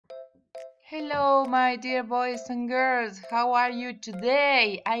Hello, my dear boys and girls. How are you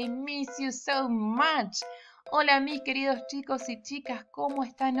today? I miss you so much. Hola, mis queridos chicos y chicas, ¿cómo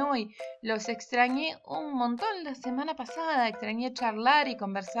están hoy? Los extrañé un montón la semana pasada. Extrañé charlar y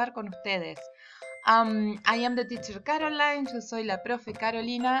conversar con ustedes. I am the teacher Caroline. Yo soy la profe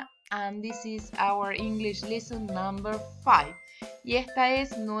Carolina. And this is our English lesson number 5. Y esta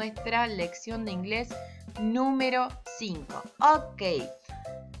es nuestra lección de inglés número 5.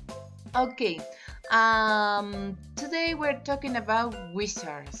 Okay, today we're talking about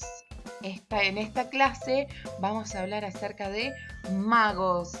wizards. En esta clase vamos a hablar acerca de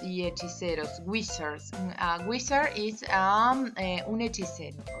magos y hechiceros. Wizards. Wizard is un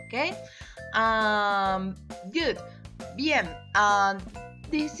hechicero, ¿ok? Good. Bien.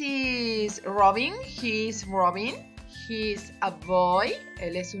 This is Robin. He is Robin. He is a boy.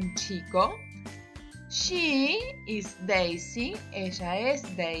 Él es un chico. She is Daisy. Ella es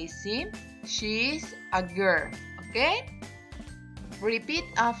Daisy. She is a girl. ¿Ok? Repeat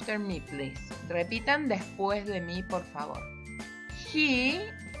after me, please. Repitan después de mí, por favor. He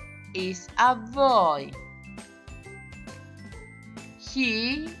is a boy.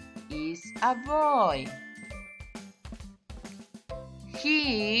 He is a boy.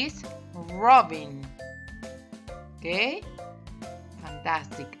 He is Robin. ¿Ok?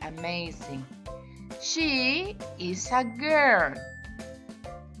 Fantastic. Amazing. She is a girl.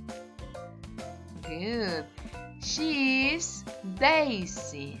 Good. She is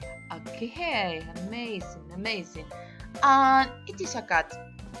Daisy. Okay, amazing. And it is a cat.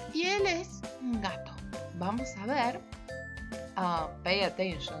 Y él es un gato. Vamos a ver. Pay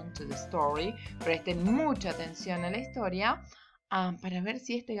attention to the story. Presten mucha atención a la historia para ver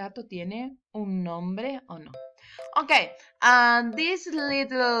si este gato tiene un nombre o no. Okay, this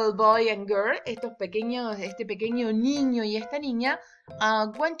little boy and girl, este pequeño niño y esta niña,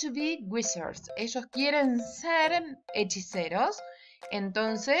 want to be wizards. Ellos quieren ser hechiceros,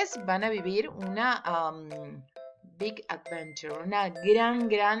 entonces van a vivir una big adventure, una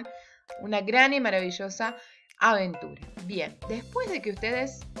gran y maravillosa aventura. Bien, después de que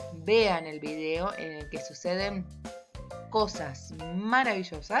ustedes vean el video en el que suceden cosas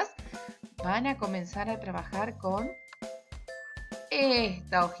maravillosas, van a comenzar a trabajar con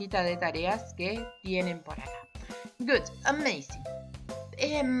esta hojita de tareas que tienen por acá. Good, amazing.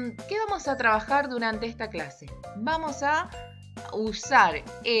 ¿Qué vamos a trabajar durante esta clase? Vamos a usar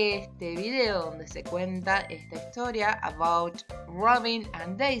este video donde se cuenta esta historia about Robin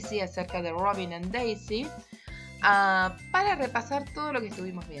and Daisy, acerca de Robin and Daisy, para repasar todo lo que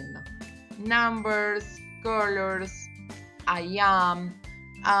estuvimos viendo. Numbers, colors, I am,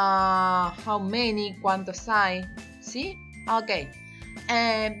 how many, cuántos hay, ¿sí? Ok.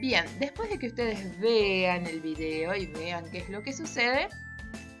 Bien, después de que ustedes vean el video y vean qué es lo que sucede,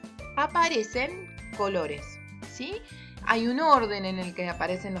 aparecen colores, ¿sí? Hay un orden en el que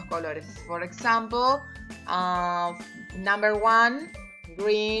aparecen los colores. For example, number 1,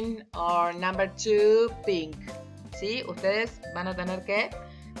 green, or number 2, pink, ¿sí? Ustedes van a tener que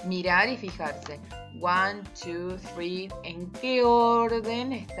mirar y fijarse. 1, 2, 3, ¿en qué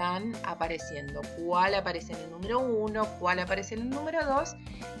orden están apareciendo? ¿Cuál aparece en el número 1? ¿Cuál aparece en el número 2?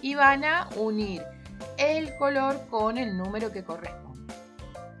 Y van a unir el color con el número que corresponde.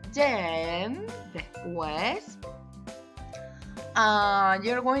 Then, después,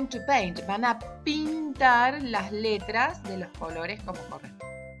 you're going to paint. Van a pintar las letras de los colores como corresponde.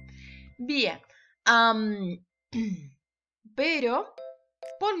 Bien, pero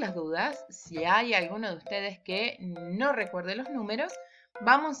por las dudas, si hay alguno de ustedes que no recuerde los números,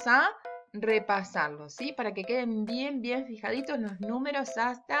 vamos a repasarlos, ¿sí? Para que queden bien fijaditos los números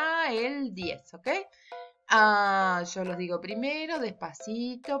hasta el 10, ¿ok? Yo los digo primero,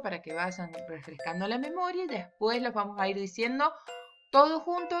 despacito, para que vayan refrescando la memoria y después los vamos a ir diciendo todos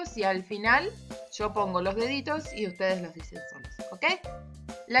juntos y al final yo pongo los deditos y ustedes los dicen solos, ¿ok?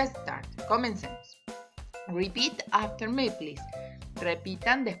 Let's start. Comencemos. Repeat after me, please.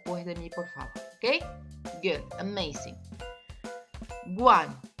 Repitan después de mí, por favor. ¿Ok? Good. Amazing.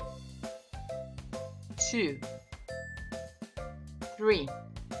 1, 2, 3,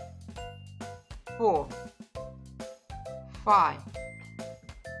 4, 5,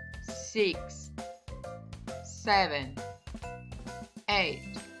 6, 7, 8,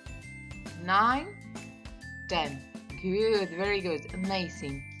 9, 10. Good. Very good.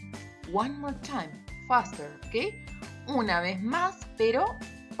 Amazing. One more time. Faster. ¿Ok? Una vez más, pero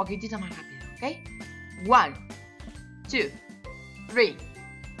un poquitito más rápido, ¿ok? 1, 2, 3,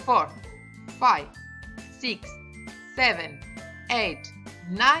 4, 5, 6, 7, 8,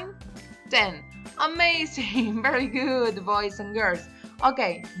 9, 10. Amazing! Very good, boys and girls.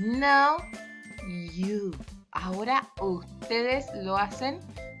 Okay, now you. Ahora ustedes lo hacen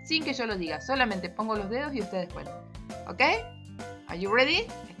sin que yo lo diga. Solamente pongo los dedos y ustedes cuentan. ¿Ok? Are you ready?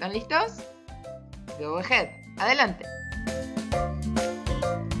 ¿Están listos? Go ahead. Adelante.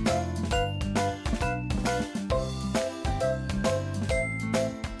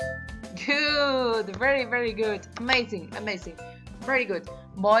 Good. Very, very good. Amazing, amazing. Very good.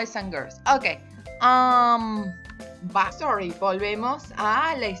 Boys and girls. Ok. Sorry. Volvemos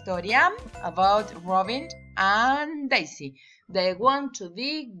a la historia about Robin and Daisy. They want to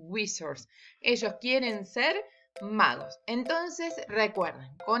be wizards. Ellos quieren ser magos. Entonces, recuerden,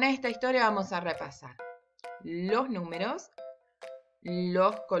 con esta historia vamos a repasar los números,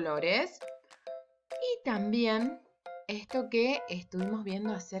 los colores y también esto que estuvimos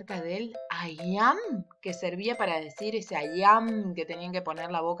viendo acerca del I am, que servía para decir ese I am que tenían que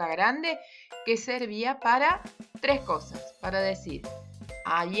poner la boca grande, que servía para tres cosas, para decir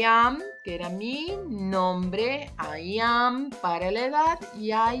I am, que era mi nombre, I am para la edad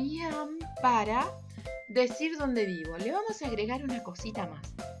y I am para decir dónde vivo. Le vamos a agregar una cosita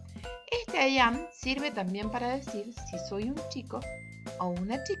más. Este I am sirve también para decir si soy un chico o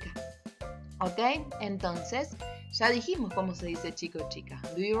una chica. ¿Ok? Entonces, ya dijimos cómo se dice chico o chica.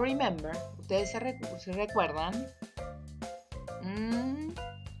 Do you remember? ¿Ustedes se recuerdan?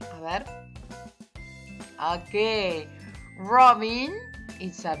 A ver. Ok. Robin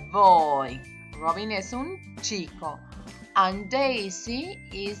is a boy. Robin es un chico. And Daisy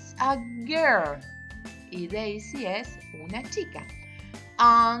is a girl. Y Daisy es una chica.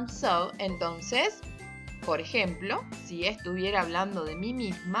 Entonces, por ejemplo, si estuviera hablando de mí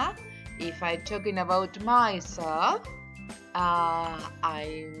misma, if I'm talking about myself,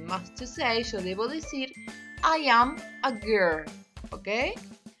 I must say, yo debo decir, I am a girl, ¿ok?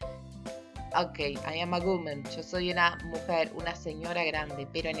 Ok, I am a woman, yo soy una mujer, una señora grande,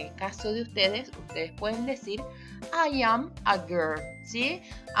 pero en el caso de ustedes pueden decir, I am a girl, ¿sí?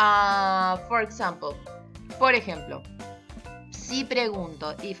 Por ejemplo, si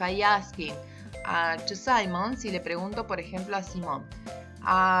pregunto, if I asking to Simon, si le pregunto, por ejemplo, a Simón,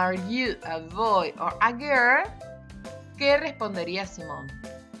 are you a boy or a girl? ¿Qué respondería Simón?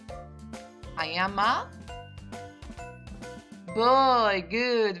 I am a boy.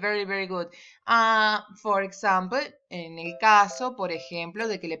 Good, very, very good. For example, en el caso, por ejemplo,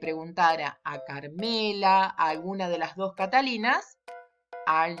 de que le preguntara a Carmela, a alguna de las dos Catalinas,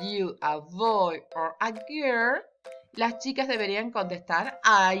 are you a boy or a girl? Las chicas deberían contestar,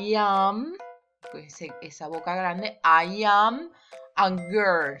 I am, pues esa boca grande, I am a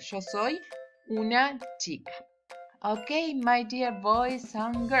girl. Yo soy una chica. Ok, my dear boys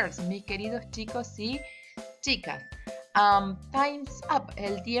and girls, mis queridos chicos y chicas. Time's up.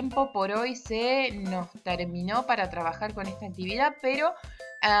 El tiempo por hoy se nos terminó para trabajar con esta actividad, pero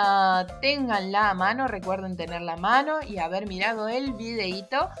ténganla a mano, recuerden tenerla a mano y haber mirado el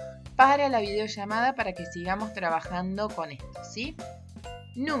videíto para la videollamada para que sigamos trabajando con esto, ¿sí?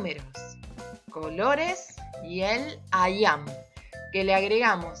 Números, colores y el I am, que le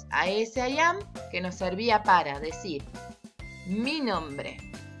agregamos a ese I am que nos servía para decir mi nombre,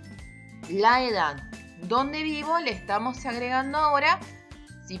 la edad, dónde vivo, le estamos agregando ahora,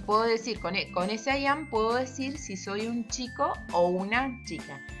 si puedo decir con ese I am, puedo decir si soy un chico o una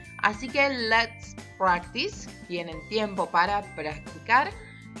chica. Así que let's practice, tienen tiempo para practicar,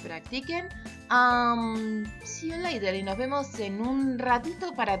 practiquen. See you later y nos vemos en un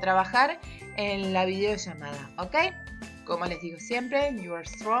ratito para trabajar en la videollamada, ¿ok? Como les digo siempre, you are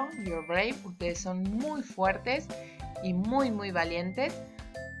strong, you are brave, ustedes son muy fuertes y muy, muy valientes.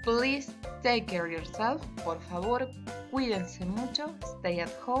 Please take care of yourself, por favor, cuídense mucho, stay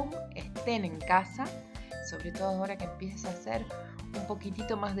at home, estén en casa, sobre todo ahora que empieza a hacer un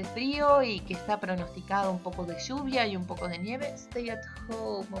poquitito más de frío y que está pronosticado un poco de lluvia y un poco de nieve. Stay at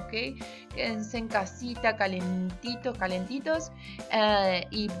home, ¿ok? Quédense en casita, calentitos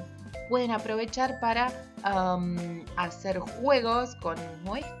y pueden aprovechar para hacer juegos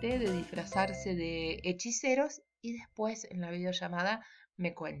como este de disfrazarse de hechiceros y después en la videollamada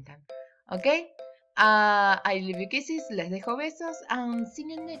me cuentan, ¿ok? I love you kisses, les dejo besos and see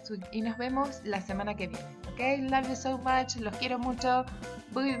you next week y nos vemos la semana que viene, ¿ok? Love you so much, los quiero mucho,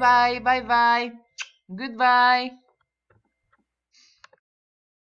 bye bye, bye bye, goodbye.